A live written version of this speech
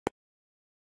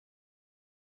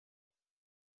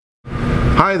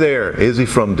Hi there, Izzy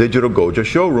from Digital Goja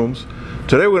Showrooms.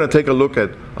 Today we're going to take a look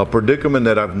at a predicament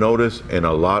that I've noticed in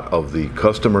a lot of the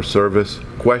customer service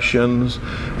questions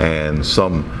and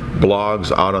some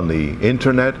blogs out on the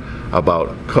internet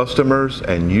about customers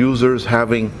and users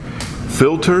having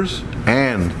filters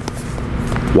and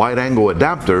wide-angle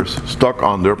adapters stuck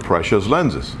on their precious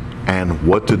lenses and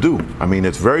what to do. I mean,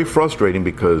 it's very frustrating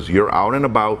because you're out and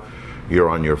about, you're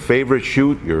on your favorite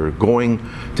shoot, you're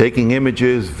taking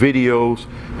images, videos,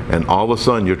 and all of a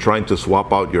sudden you're trying to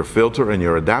swap out your filter and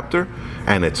your adapter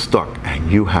and it's stuck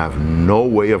and you have no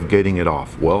way of getting it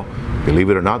off. Well, believe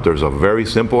it or not, there's a very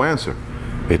simple answer.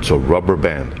 It's a rubber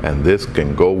band, and this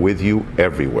can go with you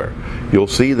everywhere. You'll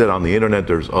see that on the internet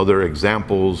there's other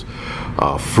examples,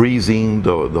 freezing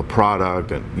the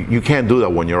product, and you can't do that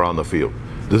when you're on the field.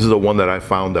 This is the one that I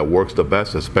found that works the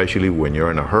best, especially when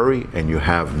you're in a hurry and you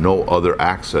have no other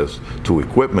access to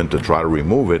equipment to try to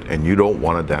remove it and you don't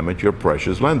want to damage your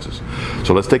precious lenses.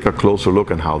 So let's take a closer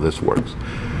look at how this works.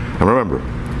 And remember,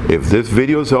 if this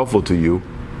video is helpful to you,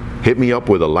 hit me up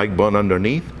with a like button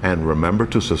underneath, and remember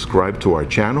to subscribe to our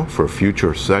channel for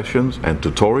future sessions and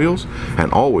tutorials, and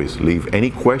always leave any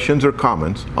questions or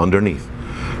comments underneath.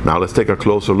 Now let's take a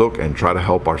closer look and try to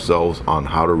help ourselves on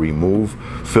how to remove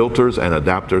filters and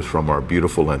adapters from our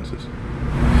beautiful lenses.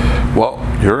 Well,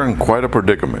 you're in quite a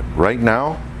predicament. Right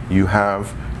now, you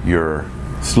have your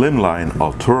slimline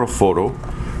Altura Photo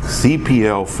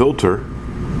CPL filter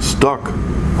stuck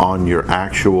on your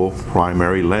actual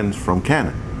primary lens from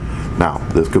Canon. Now,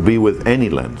 this could be with any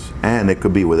lens, and it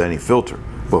could be with any filter.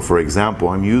 But for example,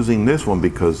 I'm using this one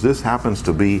because this happens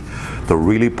to be the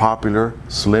really popular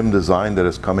slim design that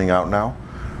is coming out now.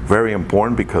 Very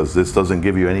important because this doesn't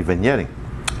give you any vignetting.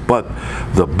 But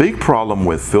the big problem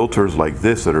with filters like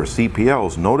this that are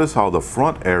CPLs, notice how the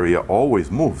front area always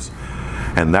moves.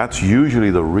 And that's usually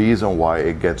the reason why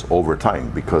it gets over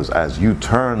tightened, because as you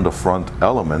turn the front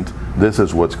element, this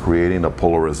is what's creating the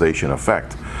polarization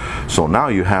effect. So now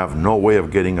you have no way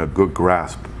of getting a good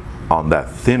grasp on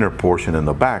that thinner portion in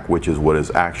the back, which is what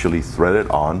is actually threaded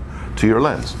on to your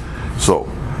lens. So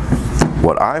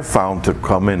what I've found to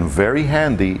come in very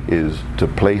handy is to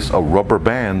place a rubber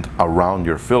band around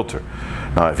your filter.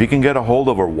 Now, if you can get a hold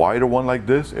of a wider one like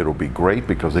this, it'll be great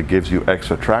because it gives you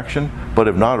extra traction, but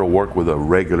if not, it'll work with a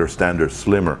regular standard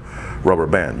slimmer rubber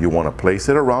band. You want to place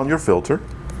it around your filter.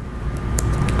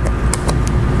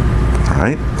 All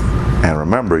right, and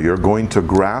remember, you're going to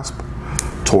grasp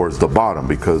towards the bottom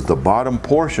because the bottom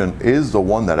portion is the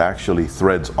one that actually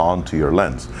threads onto your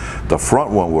lens. The front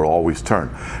one will always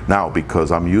turn. Now,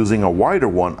 because I'm using a wider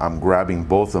one, I'm grabbing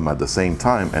both of them at the same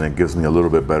time and it gives me a little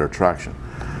bit better traction.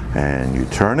 And you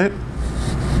turn it.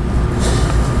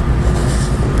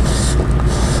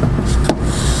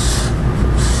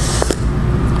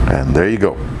 And there you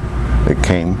go. It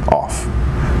came off.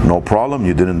 No problem,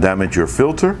 you didn't damage your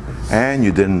filter and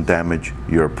you didn't damage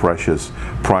your precious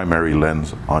primary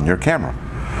lens on your camera.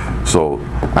 So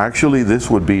actually this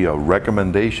would be a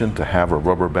recommendation to have a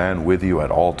rubber band with you at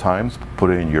all times.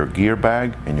 Put it in your gear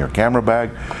bag, in your camera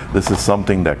bag. This is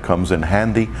something that comes in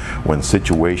handy when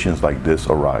situations like this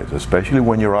arise, especially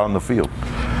when you're out in the field.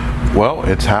 Well,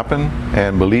 it's happened,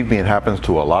 and believe me, it happens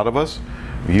to a lot of us.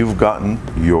 You've gotten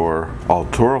your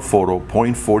Altura Photo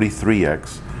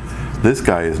 0.43x. This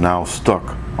guy is now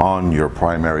stuck on your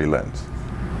primary lens.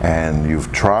 And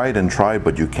you've tried and tried,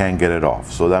 but you can't get it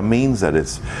off. So that means that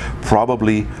it's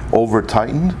probably over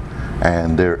tightened,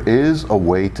 and there is a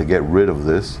way to get rid of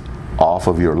this off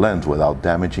of your lens without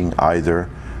damaging either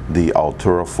the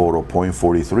Altura Photo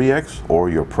 0.43x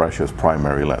or your precious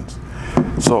primary lens.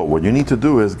 So what you need to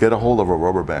do is get a hold of a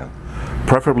rubber band,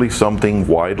 preferably something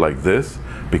wide like this,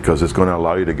 because it's going to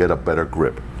allow you to get a better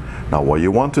grip. Now what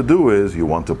you want to do is you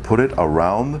want to put it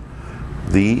around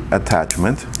the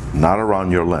attachment, not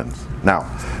around your lens. Now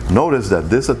notice that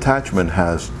this attachment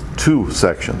has two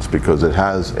sections because it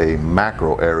has a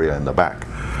macro area in the back.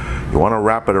 You want to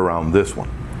wrap it around this one.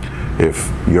 If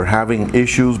you're having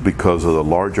issues because of the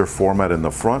larger format in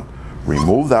the front,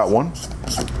 remove that one.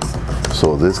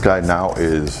 So this guy now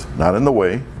is not in the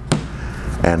way.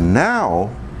 And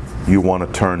now you want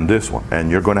to turn this one, and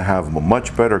you're going to have a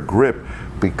much better grip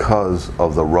because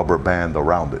of the rubber band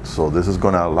around it. So this is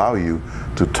going to allow you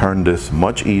to turn this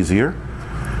much easier,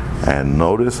 and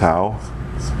notice how,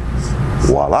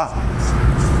 voila,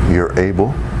 you're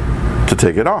able to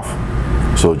take it off.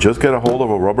 So just get a hold of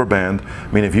a rubber band.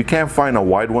 I mean, if you can't find a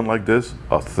wide one like this,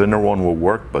 a thinner one will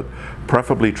work, but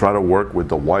preferably try to work with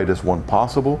the widest one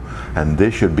possible, and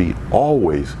this should be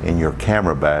always in your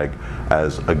camera bag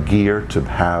as a gear to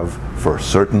have for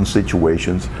certain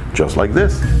situations just like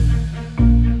this.